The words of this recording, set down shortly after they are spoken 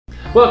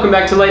Welcome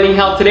back to Lightning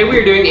Health. Today we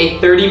are doing a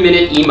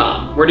 30-minute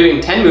EMOM. We're doing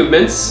 10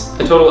 movements,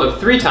 a total of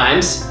 3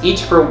 times,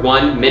 each for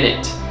 1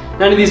 minute.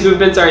 None of these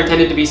movements are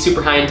intended to be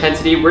super high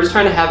intensity. We're just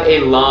trying to have a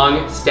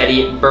long,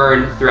 steady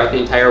burn throughout the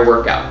entire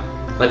workout.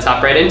 Let's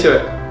hop right into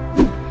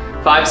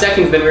it. 5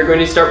 seconds, then we're going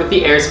to start with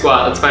the air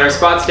squat. Let's find our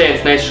squat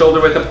stance, nice shoulder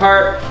width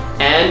apart,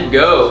 and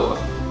go.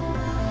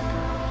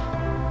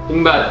 Think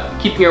about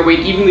keeping our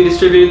weight evenly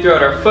distributed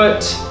throughout our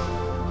foot.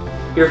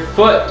 Your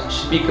foot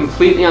should be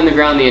completely on the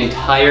ground the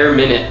entire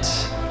minute.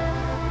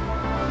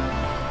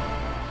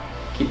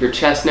 Keep your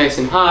chest nice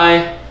and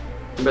high.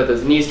 Think about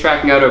those knees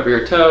tracking out over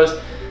your toes.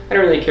 I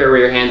don't really care where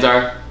your hands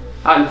are.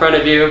 Out in front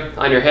of you,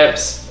 on your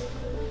hips.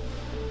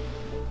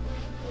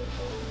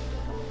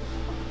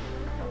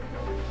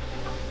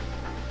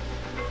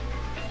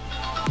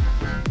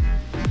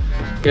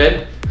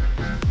 Good.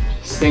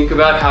 Just think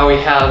about how we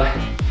have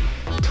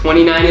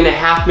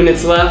 29.5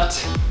 minutes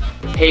left.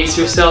 Pace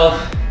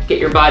yourself. Get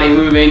your body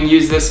moving.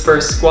 Use this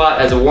first squat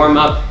as a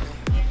warm-up.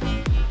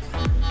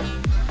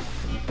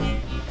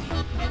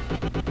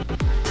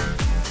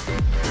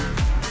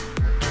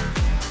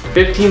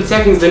 "15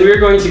 seconds, then we're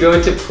going to go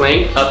into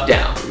plank up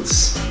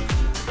downs.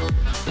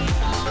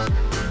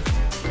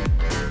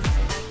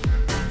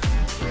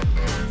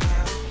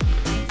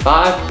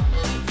 Five,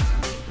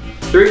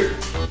 3,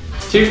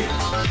 2,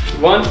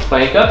 1,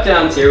 plank up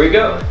downs, here we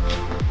go.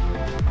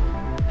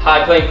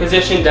 High plank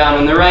position, down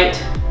on the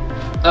right,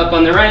 up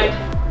on the right,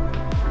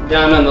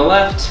 down on the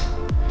left,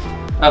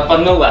 up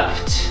on the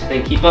left.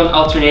 Then keep on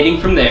alternating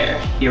from there.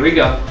 Here we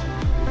go.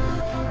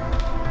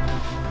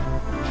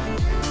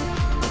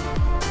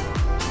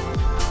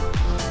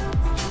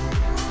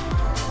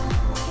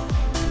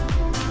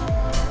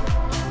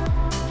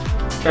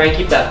 Try and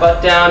keep that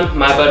butt down.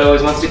 My butt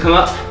always wants to come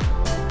up.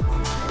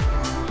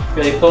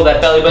 Really pull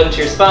that belly button to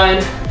your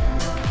spine.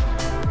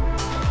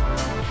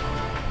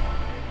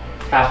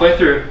 Halfway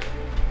through.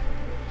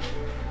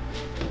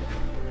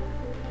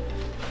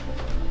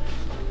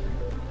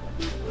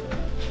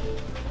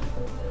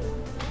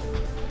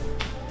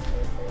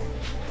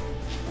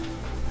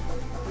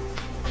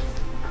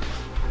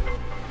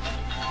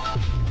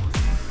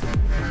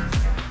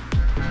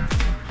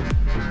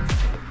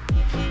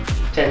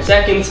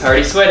 Seconds,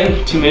 already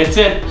sweating, 2 minutes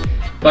in.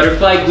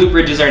 Butterfly glute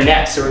bridges are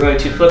next, so we're going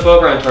to flip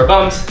over onto our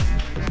bums.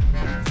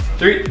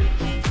 3,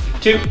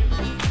 2,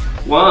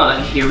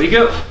 1, here we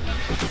go.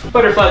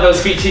 Butterfly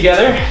those feet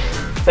together.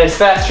 Nice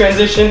fast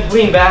transition,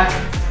 lean back,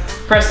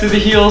 press through the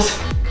heels,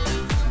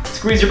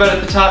 squeeze your butt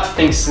at the top,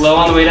 think slow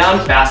on the way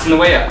down, fast on the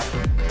way up.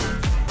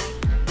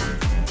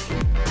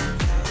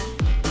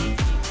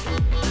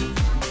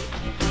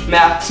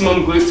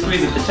 Maximum glute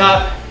squeeze at the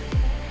top.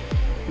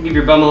 Give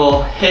your bum a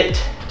little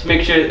hit to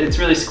make sure it's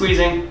really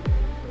squeezing.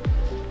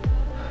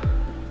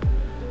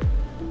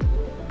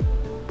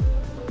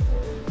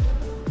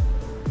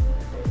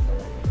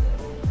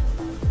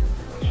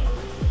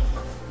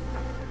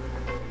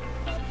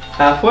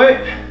 Halfway.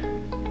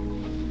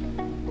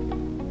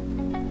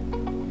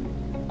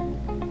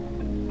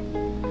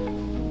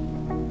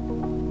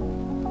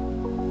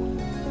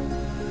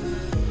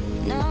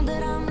 Now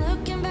that I'm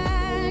looking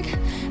back,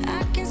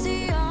 I can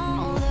see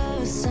all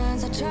the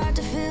signs I tried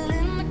to fill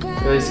in the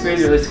cracks. Really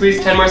squeeze, really squeeze.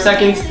 10 more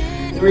seconds.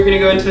 And we're gonna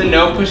go into the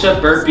no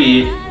push-up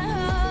burpee.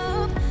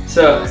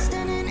 So,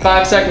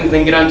 5 seconds,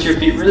 then get onto your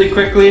feet really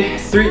quickly.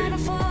 3,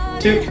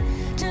 2,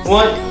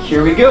 1,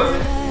 here we go.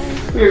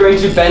 We are going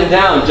to bend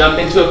down, jump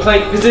into a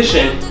plank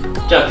position,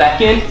 jump back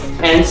in,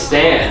 and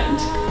stand.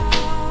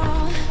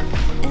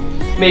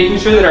 Making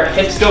sure that our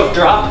hips don't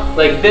drop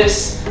like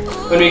this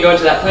when we go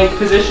into that plank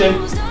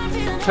position.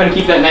 Trying to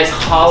keep that nice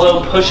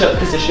hollow push-up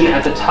position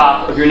at the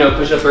top of your no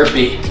push-up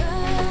burpee.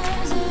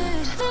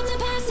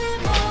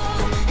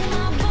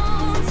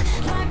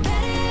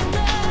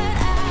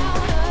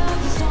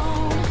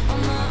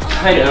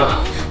 I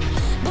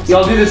know,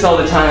 y'all do this all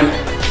the time,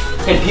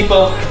 and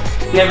people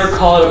never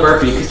call it a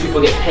burpee because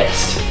people get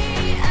pissed.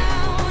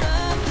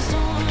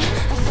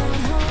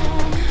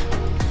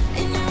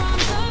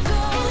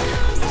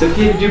 It's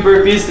okay to do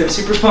burpees, they're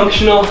super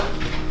functional.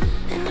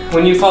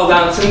 When you fall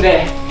down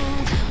someday,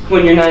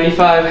 when you're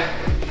 95,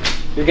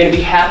 you're gonna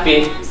be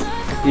happy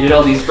you did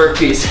all these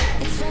burpees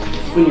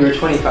when you were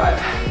 25.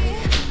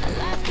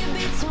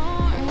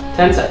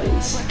 10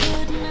 seconds.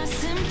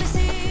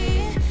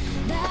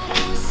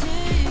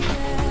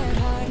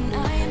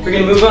 We're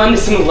gonna move on to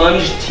some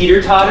lunge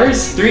teeter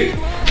totters. 3,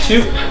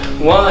 2,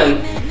 1.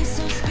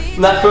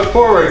 Left foot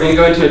forward, gonna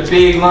go into a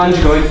big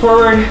lunge going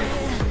forward.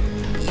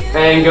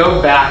 And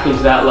go back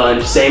into that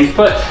lunge, same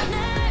foot.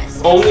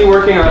 Only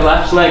working our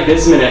left leg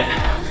this minute.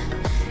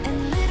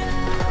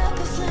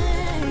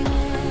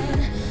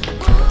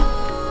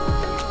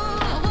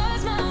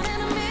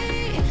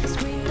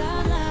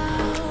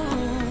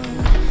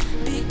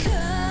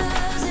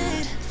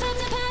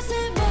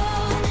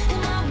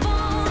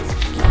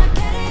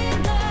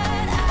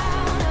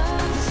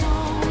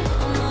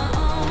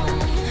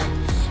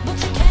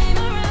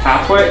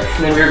 Halfway,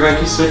 and then we're going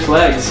to switch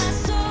legs.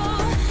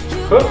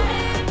 Whoop.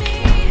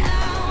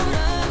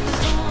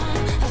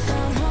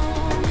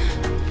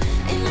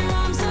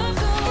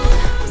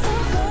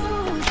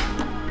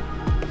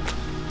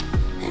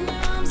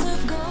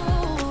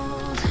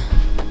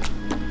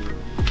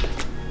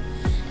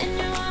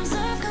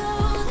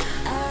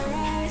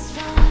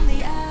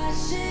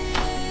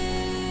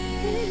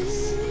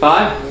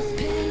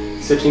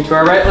 5. Switching to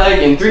our right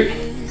leg in 3,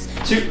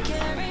 2,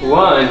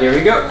 1. Here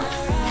we go.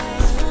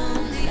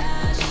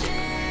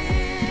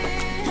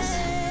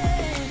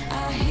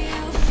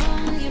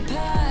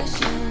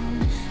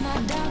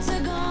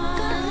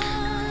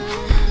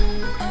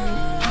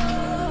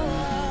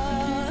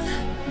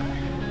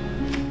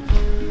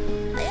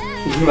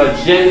 Thinking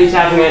about gently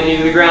tapping that knee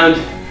to the ground,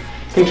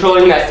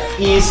 controlling that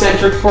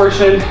eccentric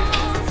portion.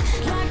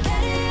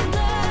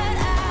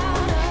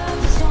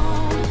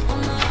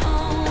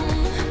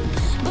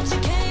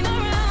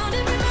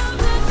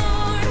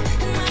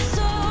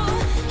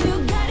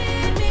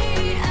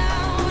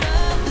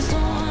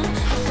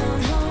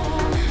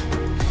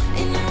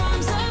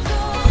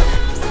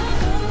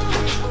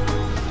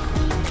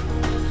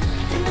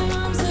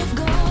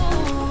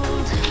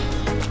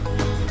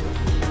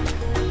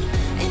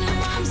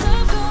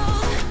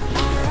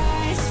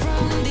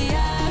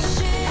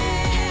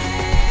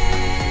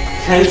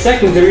 Ten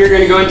seconds, and we're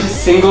going to go into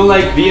single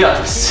leg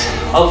V-ups,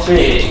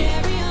 alternating.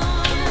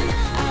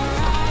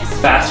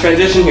 Fast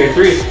transition here,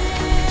 3,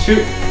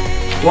 2,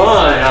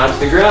 1, onto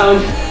the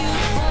ground.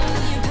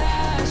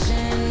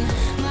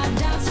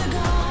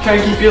 Try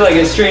and keep your leg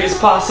as straight as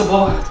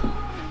possible.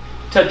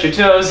 Touch your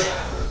toes.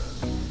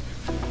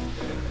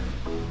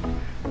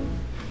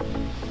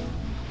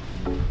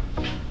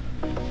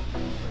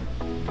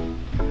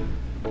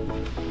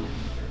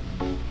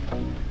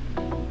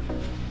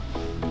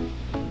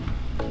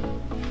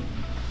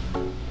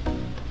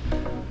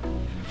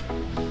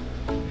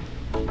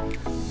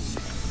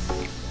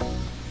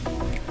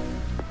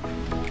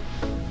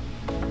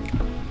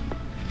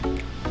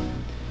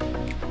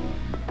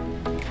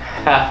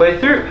 Halfway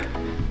through.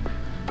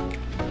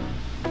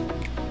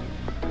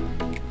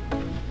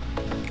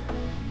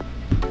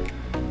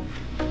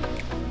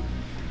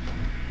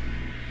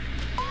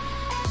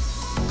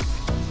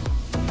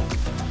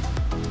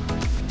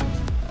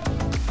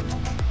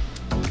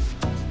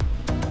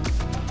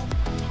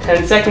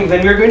 Ten seconds,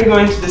 then we're going to go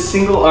into the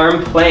single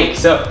arm plank.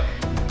 So,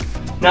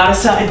 not a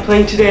side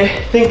plank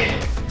today. Think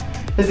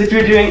as if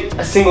you're doing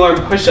a single arm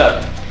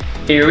push-up.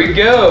 Here we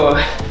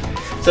go.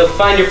 So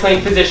find your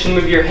plank position,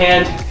 move your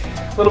hand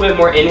a little bit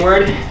more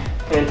inward,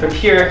 and from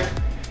here,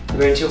 we're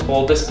going to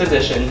hold this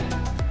position.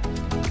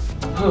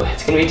 Ooh,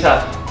 it's gonna be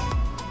tough.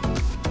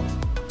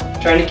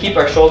 Trying to keep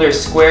our shoulders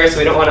square so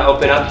we don't want to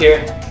open up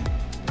here.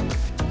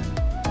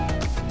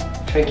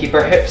 Try and keep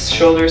our hips,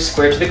 shoulders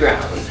square to the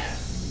ground.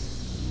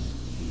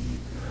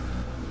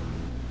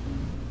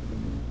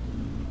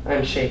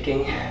 I'm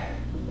shaking.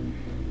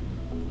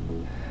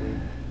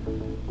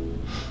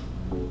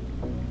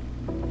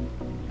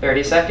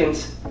 $30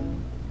 seconds.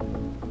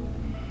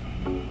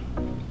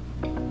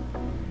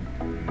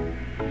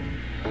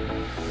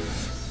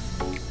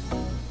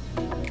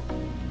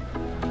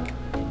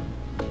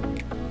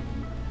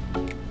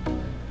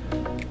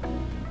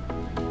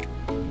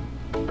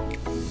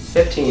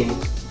 $15.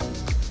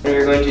 And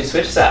we're going to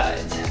switch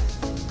sides.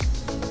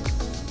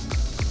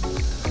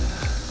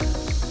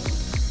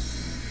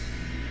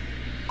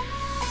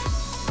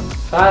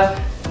 Five,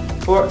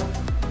 4,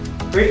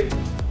 3,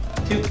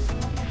 2,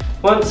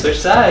 1. Switch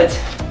sides.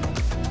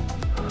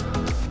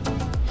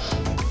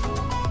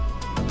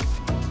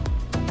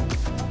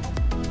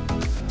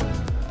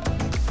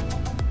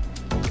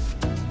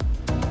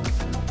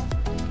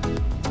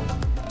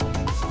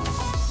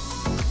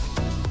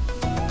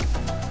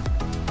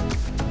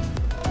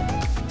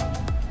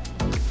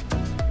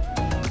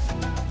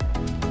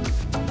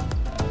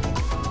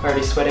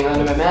 Already sweating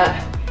onto my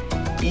mat.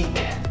 Eek.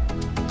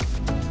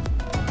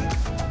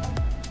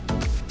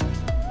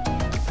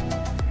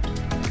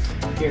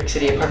 New York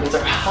City apartments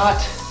are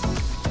hot.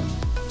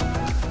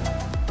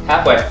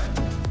 Halfway.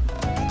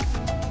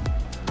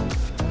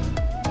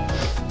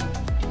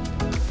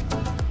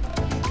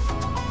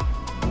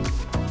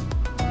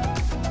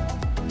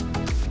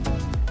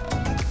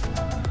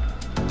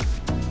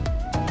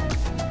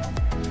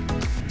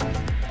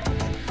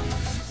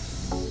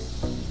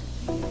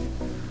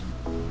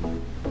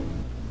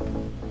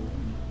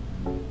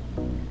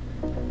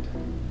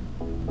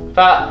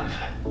 Five.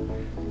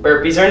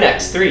 Burpees are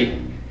next. 3,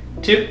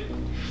 2,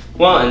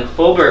 1.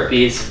 Full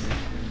burpees.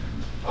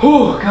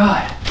 Oh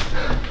God.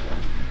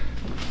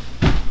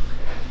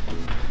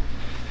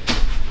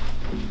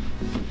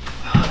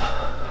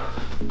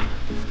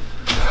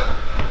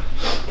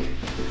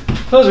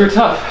 Those were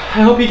tough.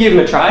 I hope you gave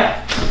them a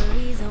try.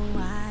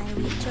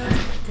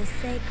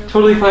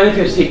 Totally fine if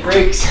you have to take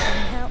breaks.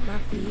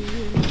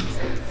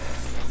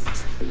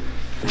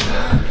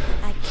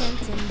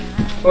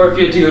 Or if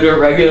you do it a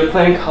regular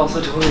plank, also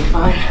totally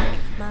fine.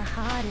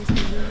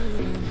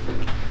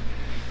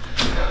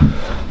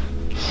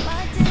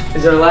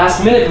 This is our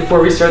last minute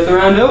before we start the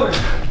round over.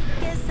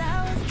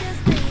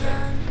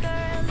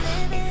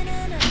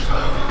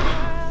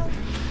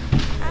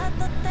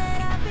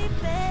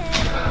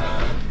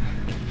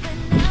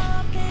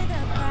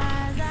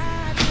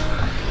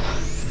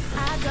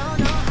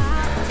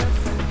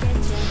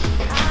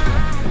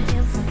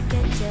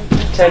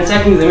 Ten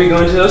seconds, then we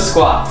go into those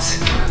squats.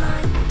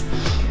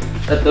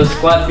 Let those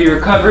squats be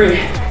recovery.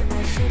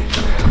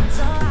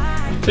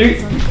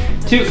 3,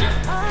 2,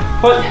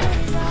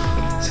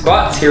 1.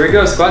 Squats, here we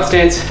go, squat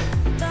stance.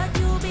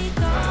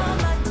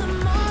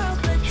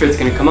 Shirt's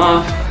gonna come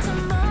off.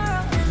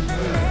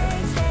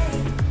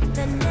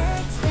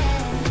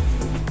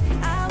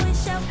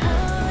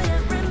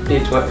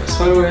 Need to wipe this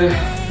one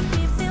away.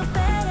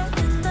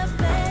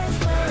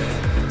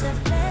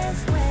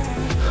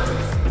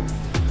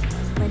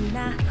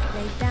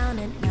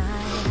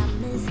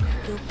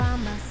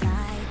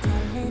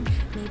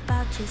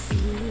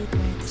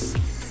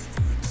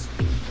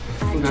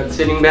 About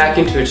sitting back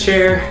into a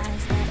chair.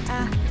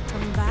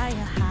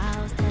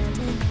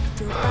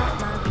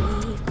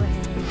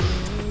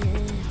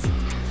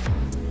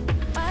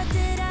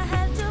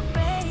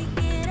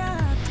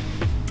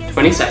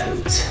 "20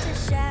 seconds.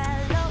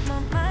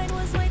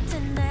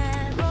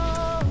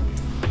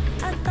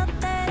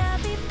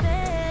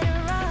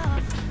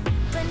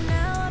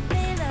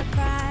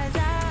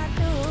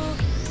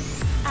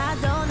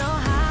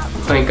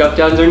 Plank up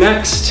downs are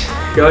next.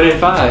 Going in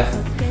 5,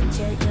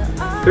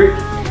 3,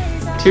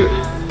 2,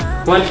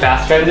 1.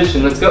 Fast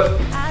transition. Let's go.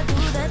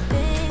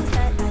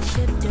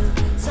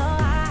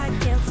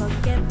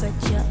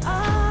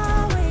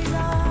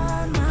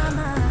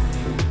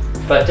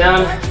 Butt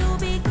down.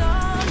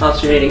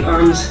 Alternating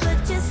arms.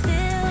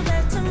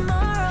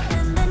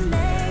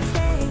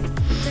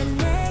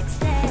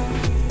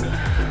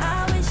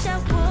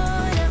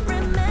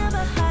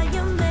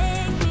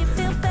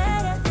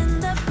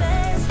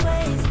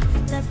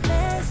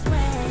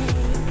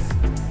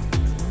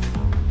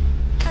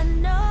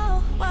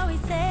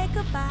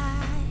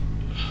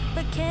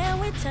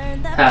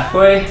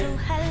 Halfway.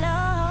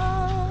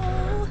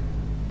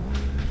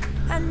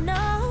 I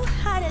know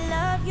how to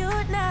love you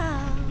now.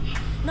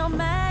 No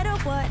matter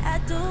what I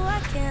do, I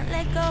can't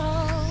let go.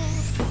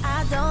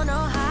 I don't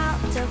know how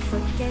to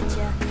forget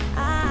you.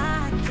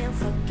 I can't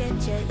forget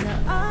you.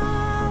 You're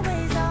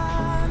always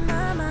on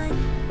my mind.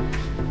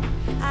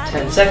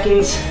 10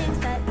 seconds.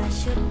 That I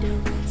should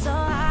do, so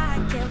I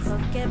can't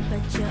forget,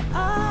 but you're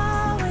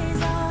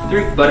always on.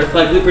 3.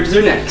 Butterfly glute bridges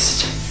are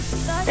next.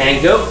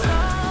 And go.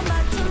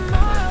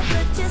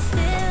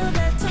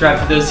 Drive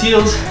to those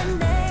heels.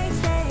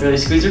 Really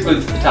squeeze your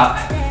glutes at the top.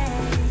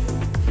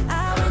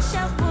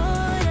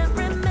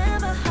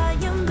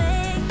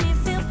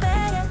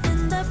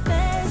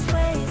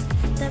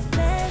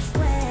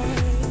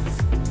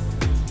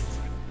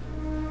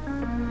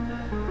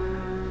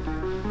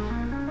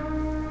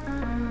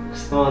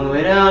 Slow on the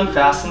way down,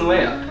 fast on the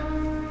way up.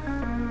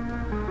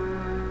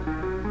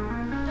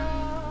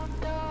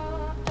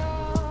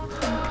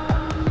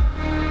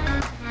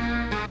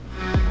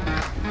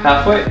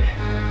 Halfway.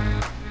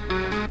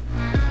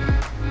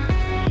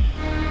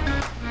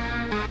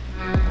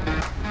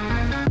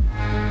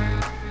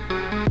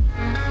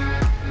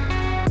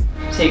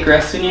 Take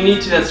rest when you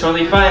need to, that's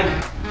totally fine.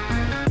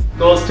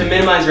 Goal is to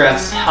minimize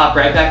rest. Hop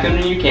right back in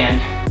when you can.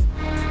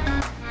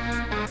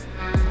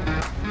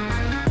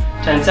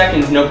 10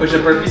 seconds, no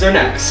push-up burpees are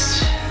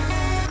next.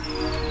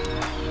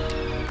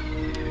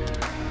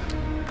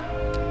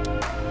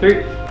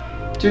 3,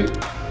 2,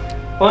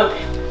 1.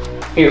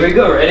 Here we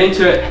go, right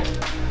into it.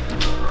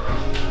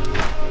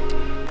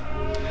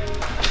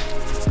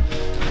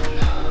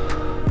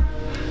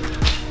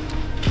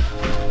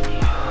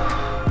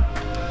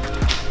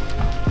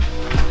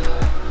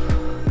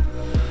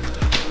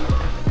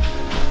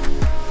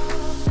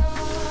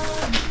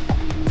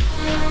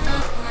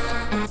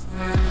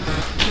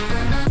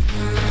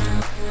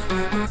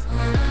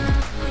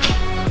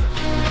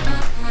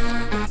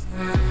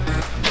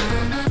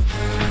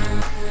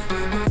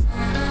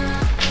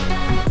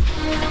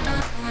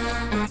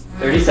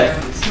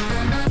 Seconds.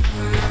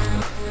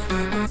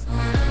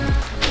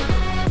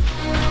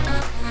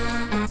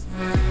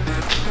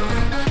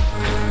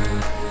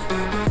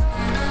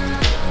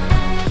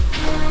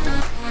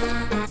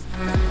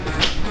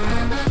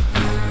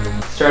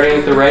 Starting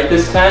with the right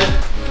this time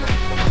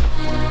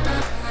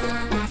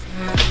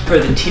for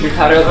the Teeter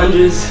Totter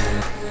lunges.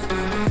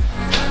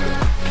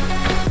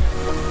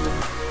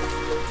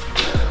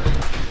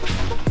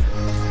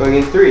 Going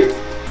in 3,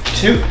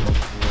 2,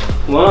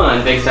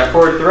 1. Big step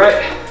forward to the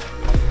right.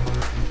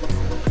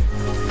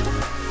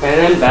 And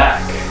then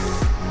back.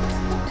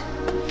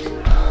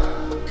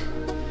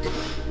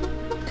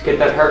 Get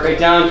that heart rate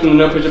down from the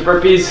no push-up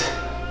burpees.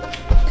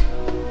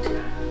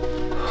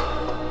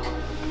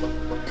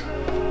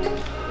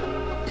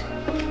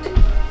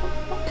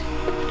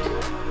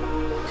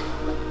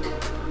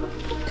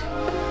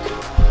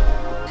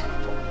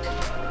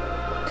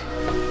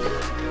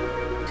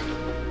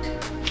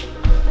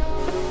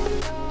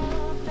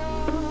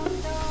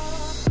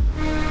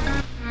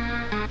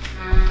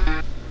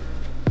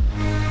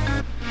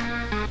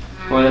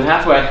 More than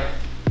halfway.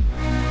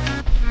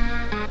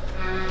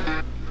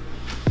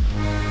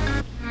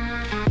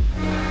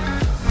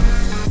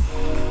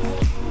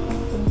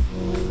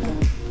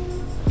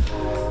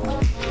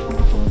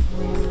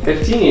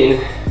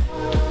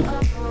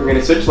 We're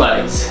gonna switch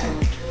legs.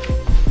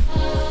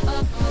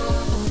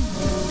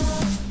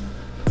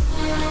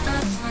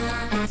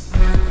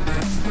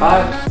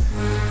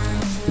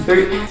 5,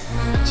 3,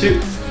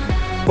 2,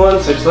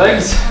 1. Switch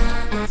legs.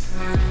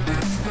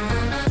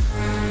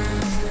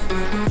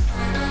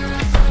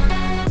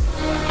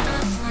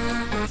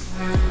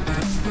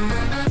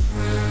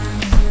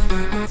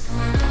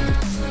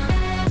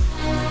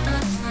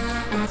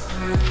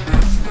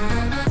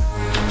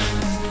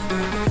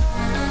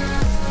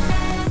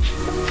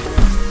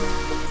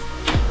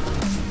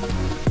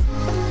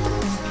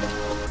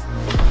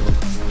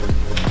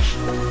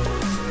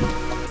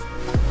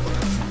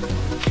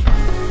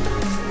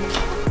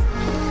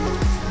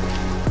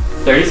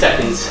 Thirty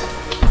seconds.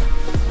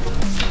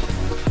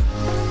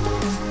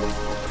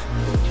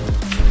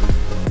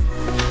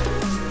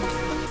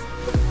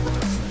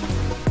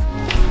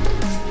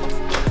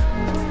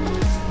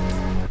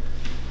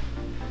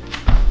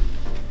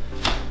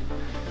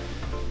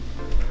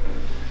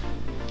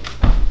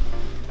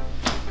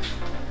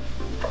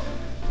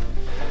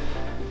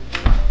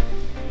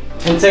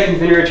 Ten seconds,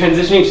 then we're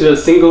transitioning to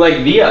those single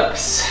leg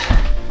V-ups.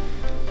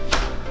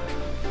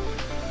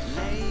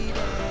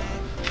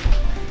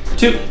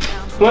 2,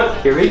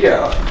 1, here we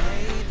go.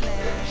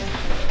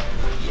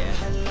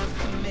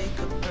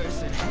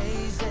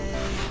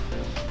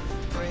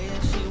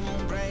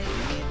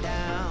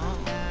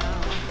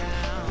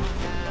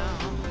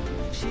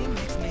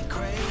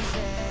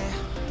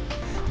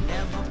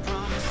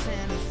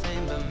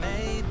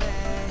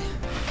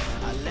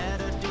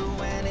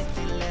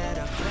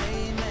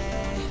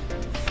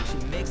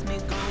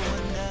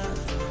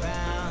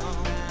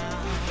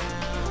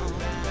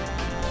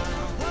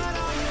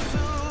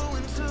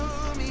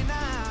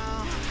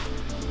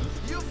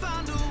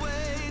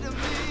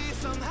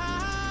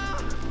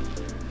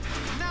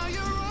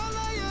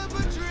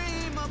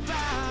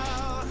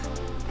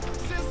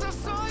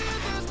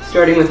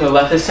 Starting with the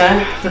left this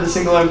time for the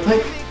single arm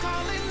plank.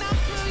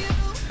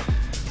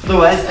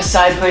 Otherwise, a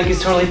side plank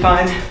is totally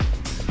fine.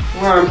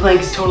 Forearm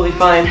plank is totally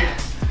fine.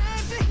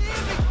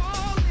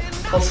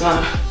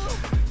 Also,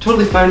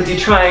 totally fine with you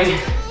trying,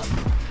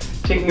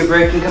 taking a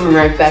break and coming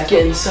right back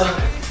in. So,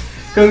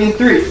 going in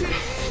 3,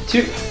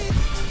 2,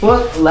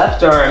 1,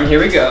 left arm, here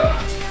we go.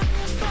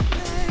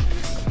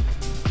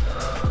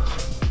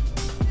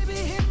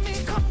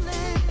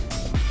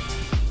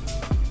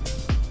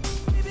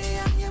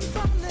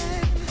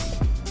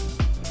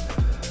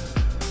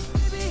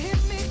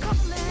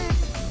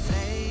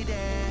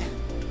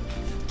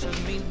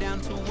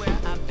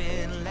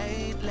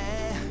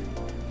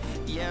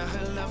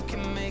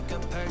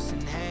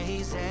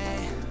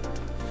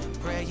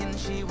 Praying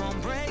she won't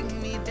break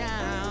me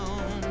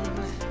down.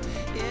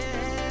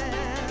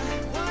 Yeah.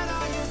 What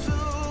are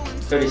you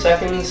doing? 30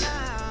 seconds.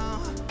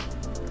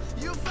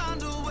 You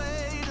found a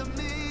way to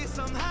me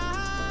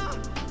somehow.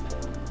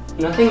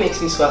 Nothing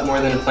makes me sweat more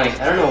than a plank.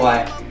 I don't know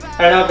why.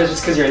 I don't know if it's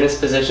just because you're in this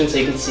position so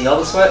you can see all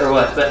the sweat or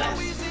what, but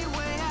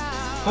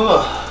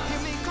oh,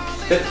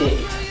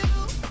 15.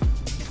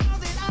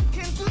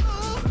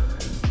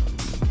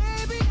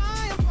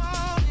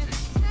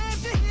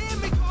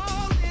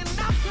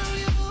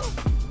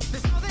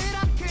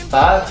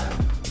 Five,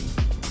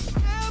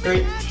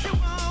 3,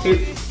 2,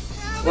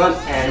 1,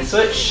 and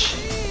switch.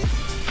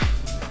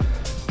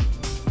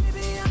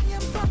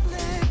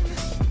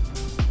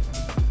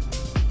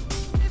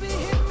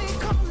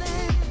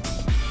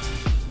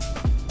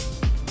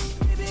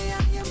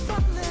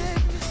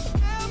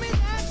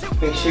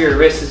 Make sure your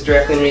wrist is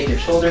directly underneath your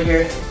shoulder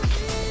here.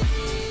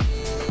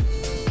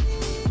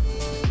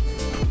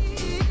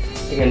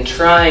 Again,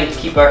 trying to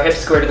keep our hips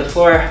square to the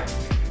floor,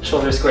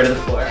 shoulders square to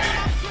the floor.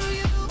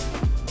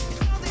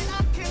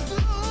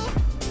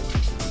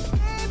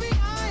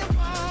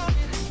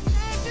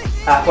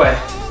 Halfway.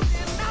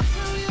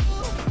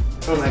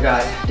 Oh my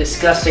god,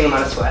 disgusting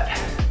amount of sweat.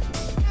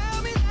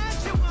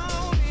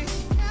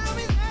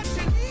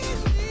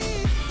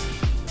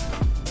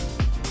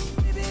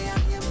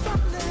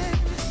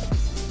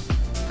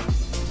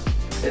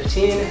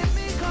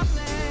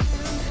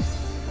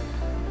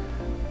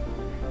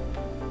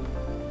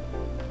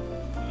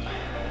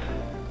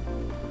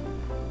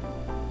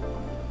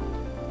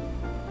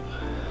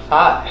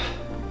 Five.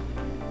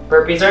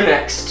 Burpees are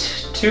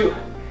next. 2,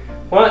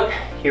 1,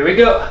 here we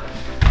go.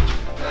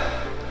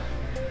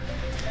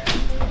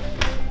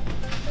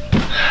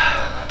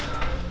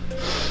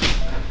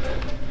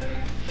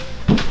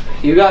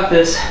 You got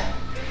this.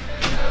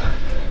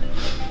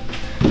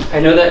 I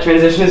know that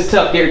transition is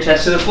tough. Get your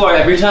chest to the floor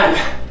every time.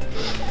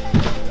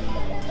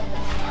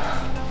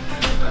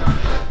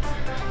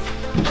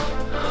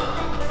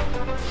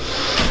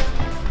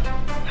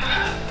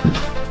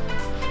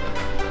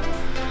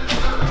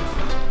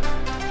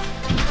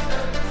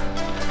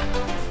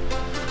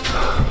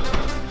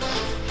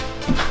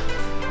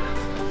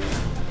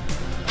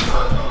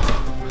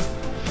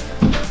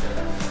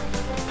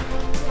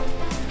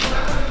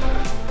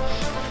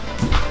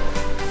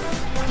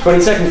 "20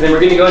 seconds, then we're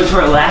gonna go into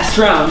our last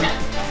round.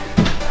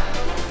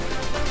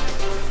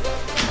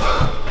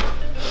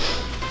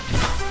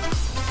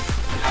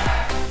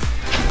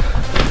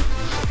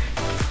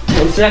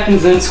 "10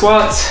 seconds, then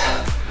squats.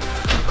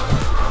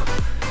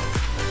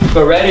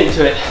 Go right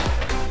into it.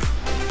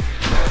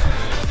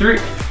 3,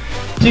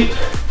 2,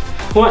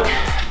 1.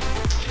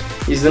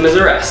 Use them as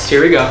a rest.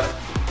 Here we go.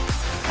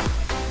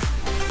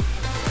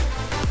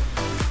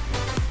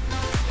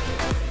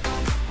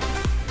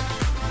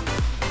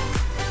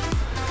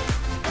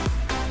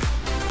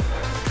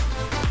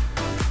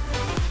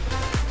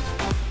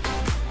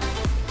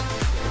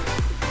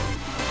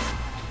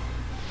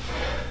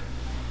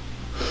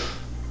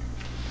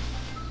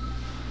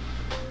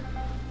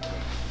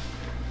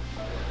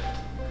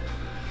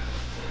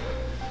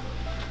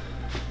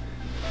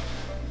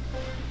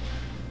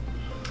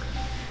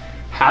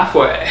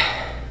 Halfway.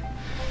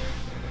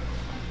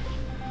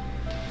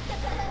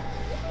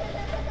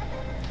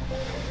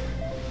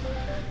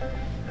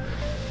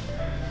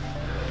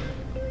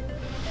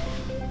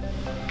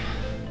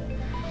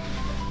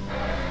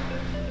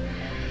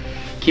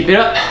 Keep it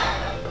up.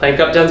 Plank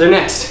up downs are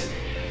next.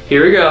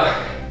 Here we go.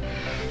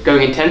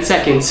 Going in 10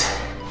 seconds.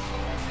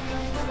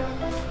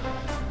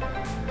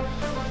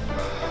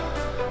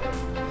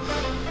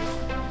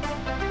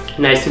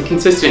 Nice and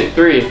consistent.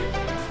 3,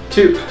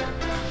 2,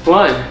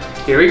 1.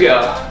 Here we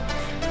go.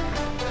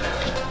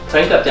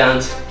 Plank up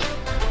downs.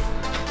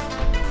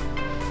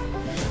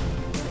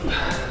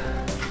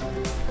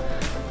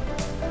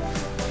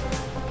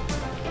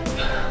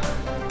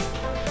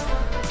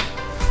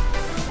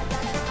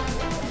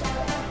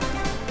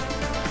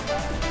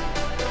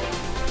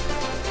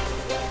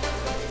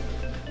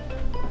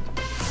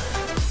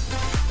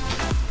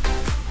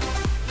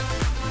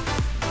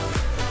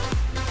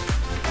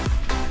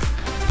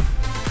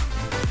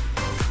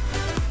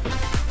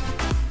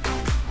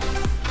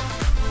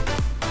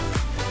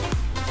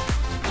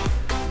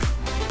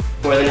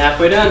 More than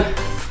halfway done.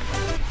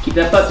 Keep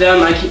that butt down.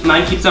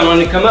 Mine keeps on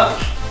wanting to come up.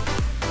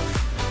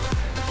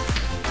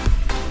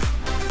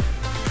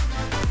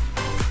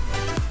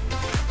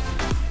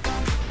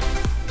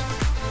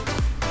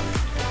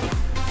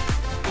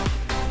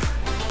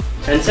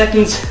 Ten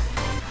seconds.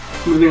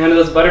 Moving onto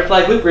those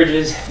butterfly glute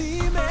bridges.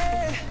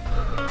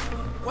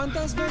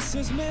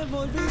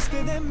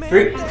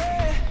 3,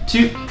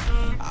 2,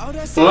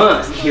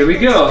 1. Here we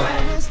go.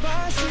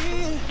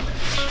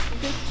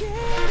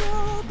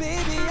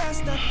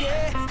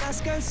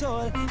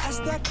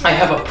 I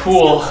have a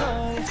pool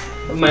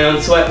of my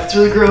own sweat. It's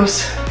really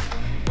gross.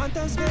 I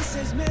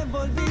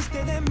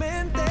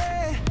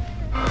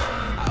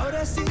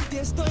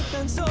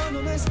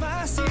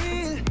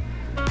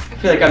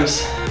feel like I'm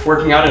just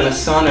working out in a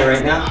sauna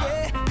right now.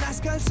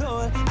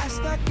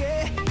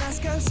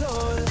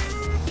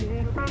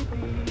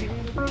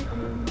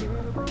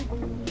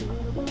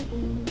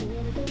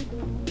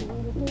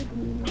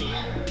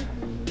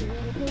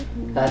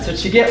 That's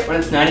what you get when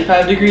it's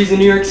 95 degrees in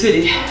New York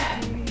City.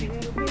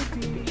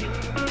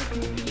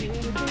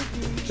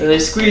 Really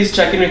squeeze,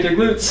 check in with your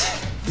glutes.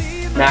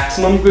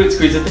 Maximum glute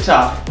squeeze at the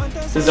top.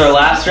 This is our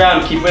last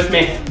round, keep with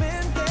me.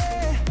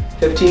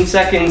 15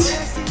 seconds,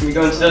 we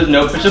go into those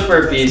no push-up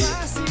burpees.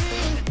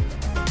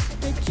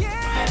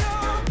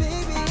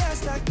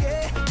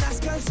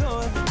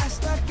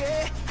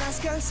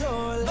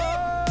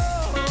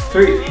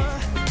 3,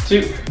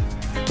 2,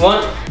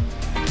 1.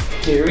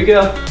 Here we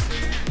go.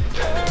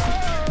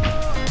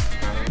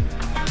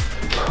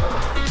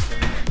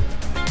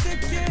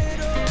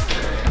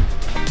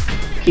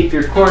 Keep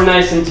your core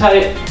nice and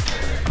tight.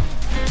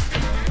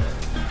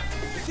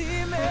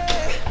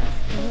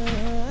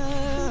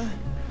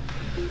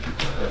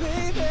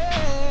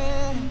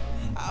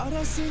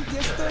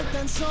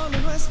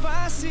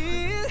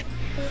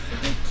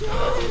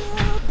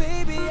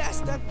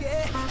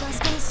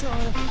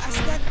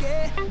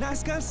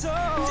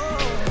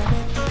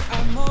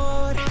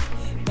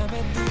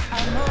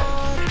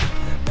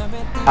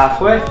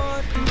 Halfway.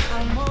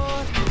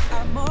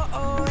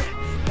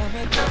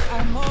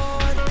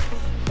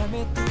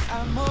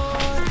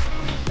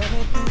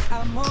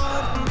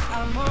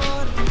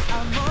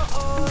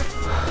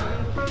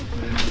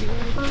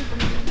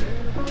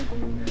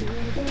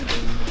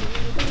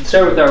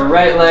 Start with our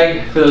right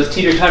leg for those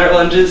Teeter Totter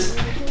lunges.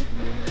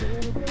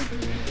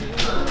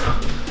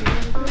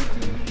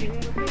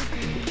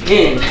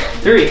 In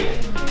 3,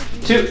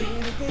 2,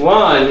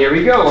 1. Here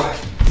we go.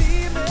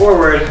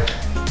 Forward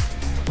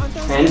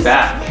and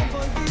back.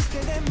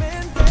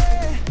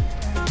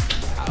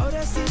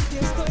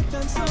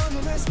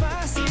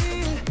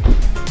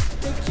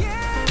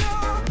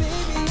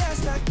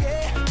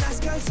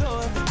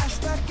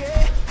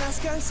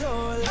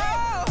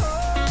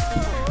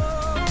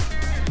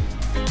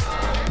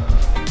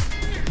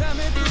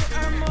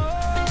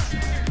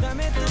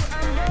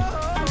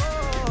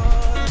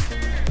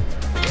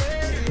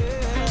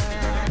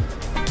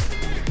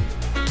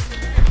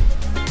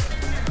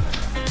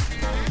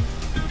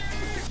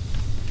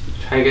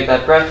 Try and get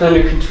that breath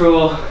under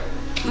control.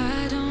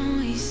 Why don't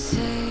we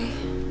say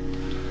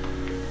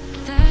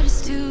that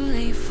it's too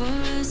late for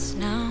us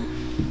now?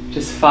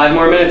 Just 5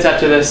 more minutes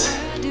after this,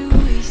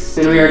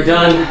 then we are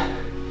done.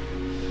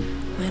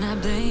 When I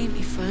blame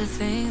you for the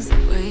things that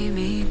weigh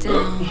me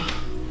down.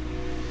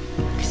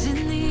 'Cause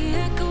in the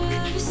echo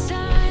of your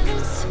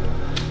silence,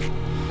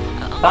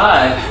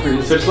 5. We're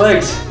gonna switch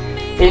legs.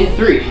 In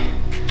 3,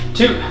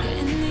 2,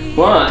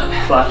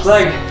 1. Left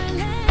leg.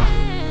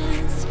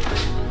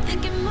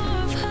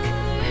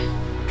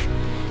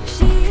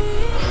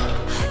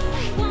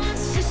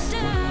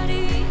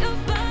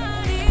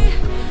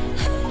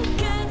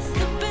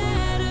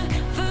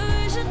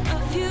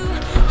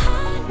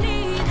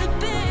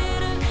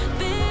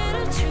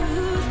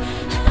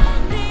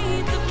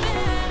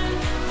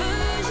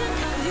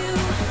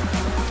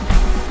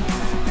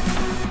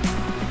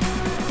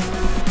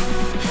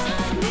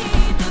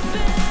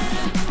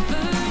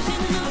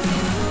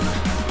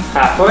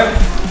 Halfway.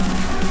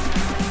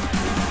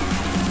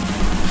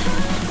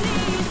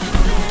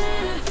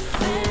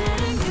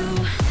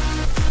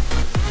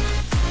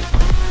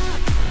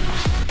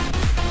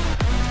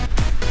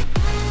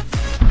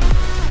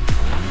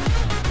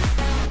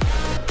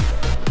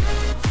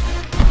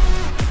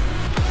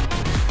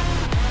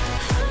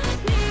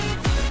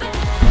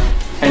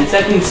 Ten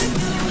seconds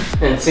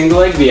and single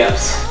leg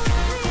V-ups.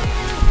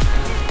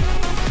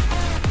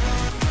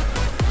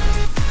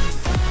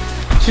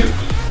 2,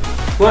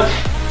 1.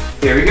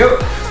 Here we go.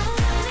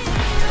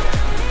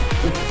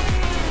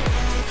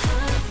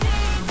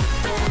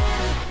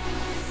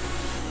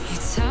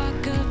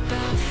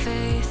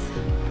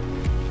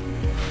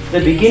 The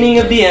beginning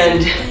of the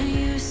end.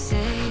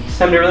 It's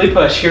time to really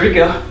push. Here we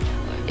go.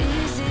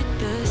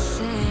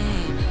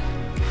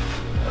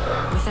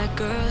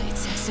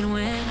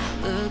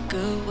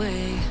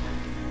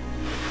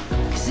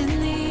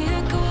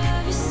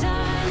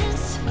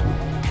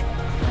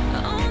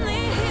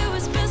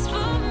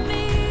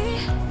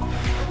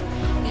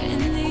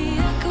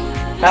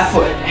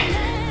 Halfway.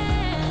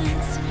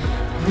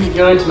 I'm gonna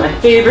go into my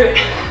favorite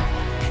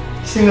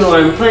single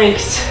arm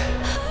planks.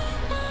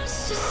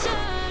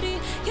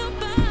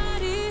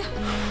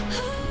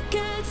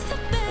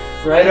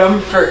 Right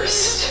arm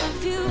first.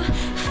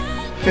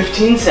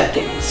 15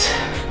 seconds.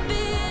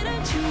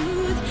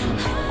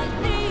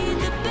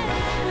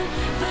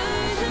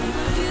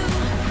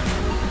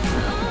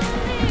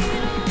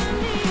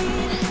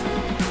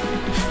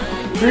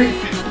 Three,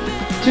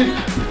 2,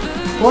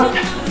 1.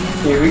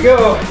 Here we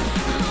go.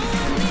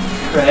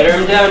 Right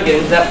arm down, get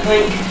into that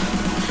plank.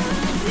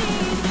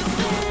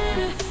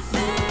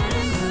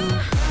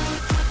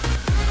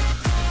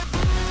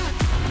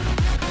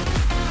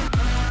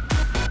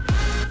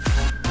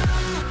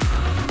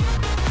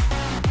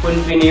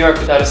 Wouldn't be New York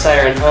without a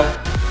siren, huh?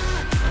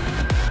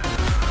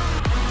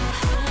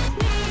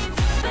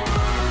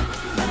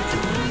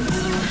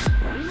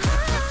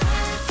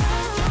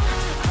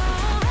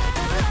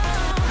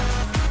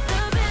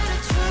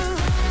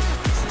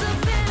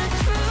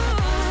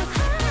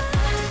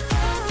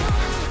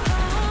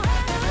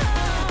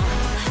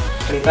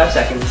 Five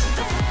seconds.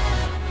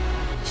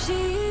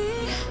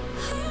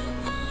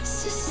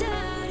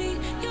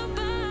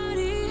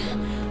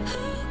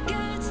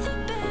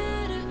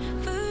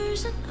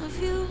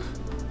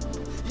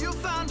 You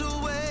found a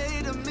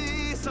way to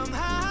me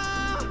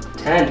somehow.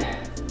 10.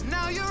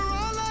 Now you're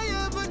all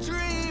I ever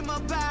dream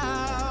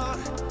about.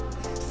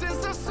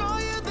 Since I saw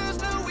you,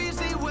 there's no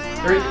easy way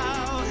 3,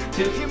 out.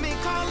 2,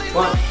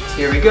 1.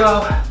 Here we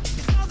go.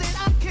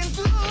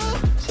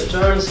 Switch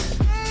arms.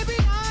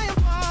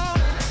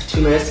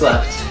 2 minutes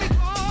left.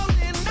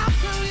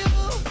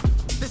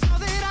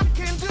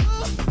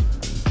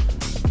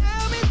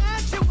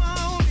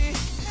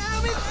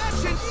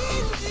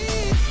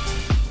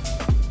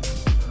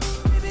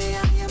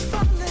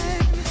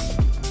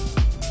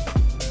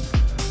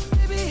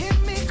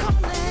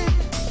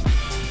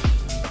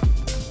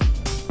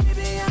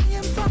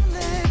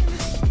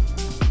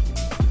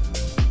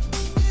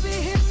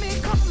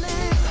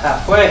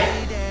 Halfway.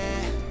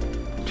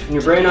 Turn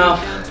your brain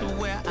off.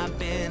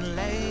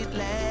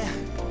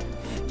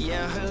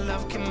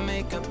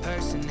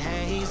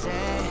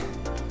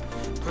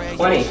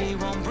 20.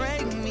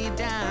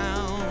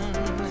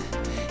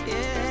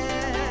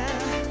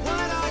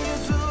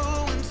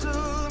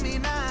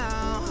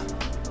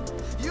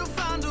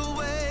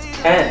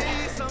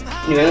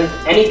 10. You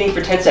know, anything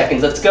for 10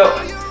 seconds. Let's go.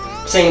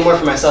 I'm saying more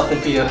for myself than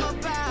for you.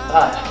 5.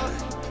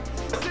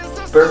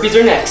 Burpees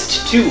are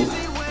next. 2,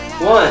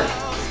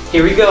 1.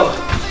 Here we go.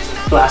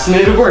 Last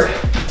minute of work.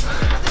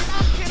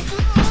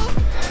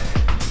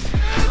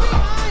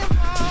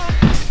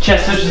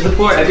 Chest touches the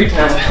floor every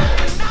time.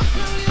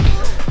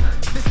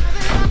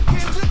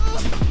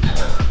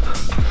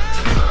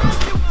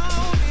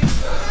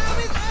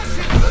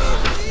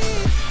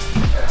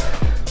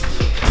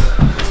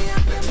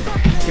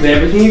 Give it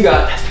everything you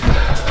got.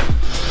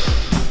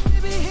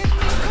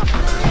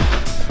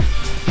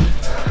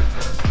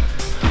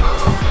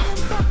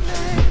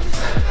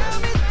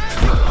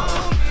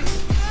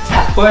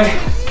 Halfway.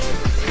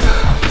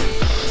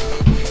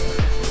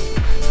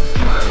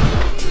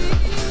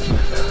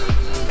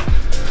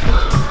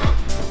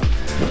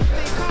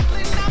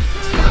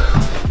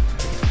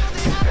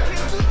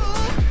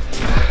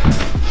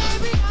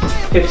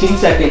 Fifteen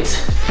seconds.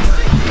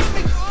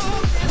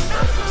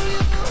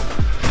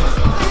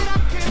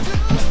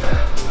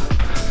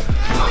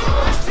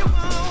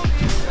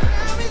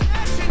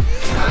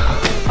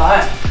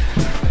 5,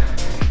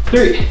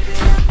 3,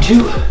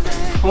 2,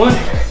 1,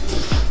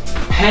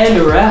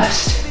 and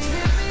rest.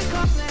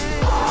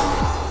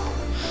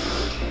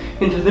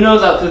 In through the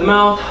nose, out through the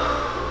mouth.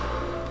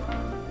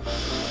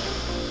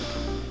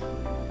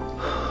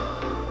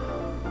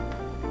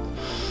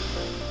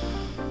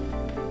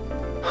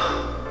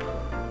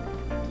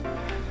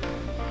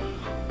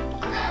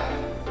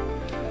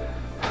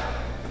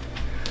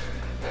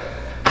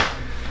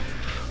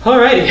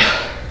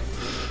 Alrighty.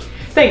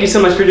 Thank you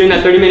so much for doing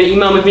that 30-minute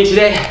EMOM with me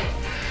today.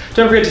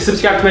 Don't forget to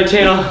subscribe to my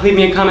channel, leave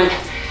me a comment,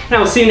 and I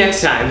will see you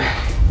next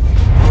time.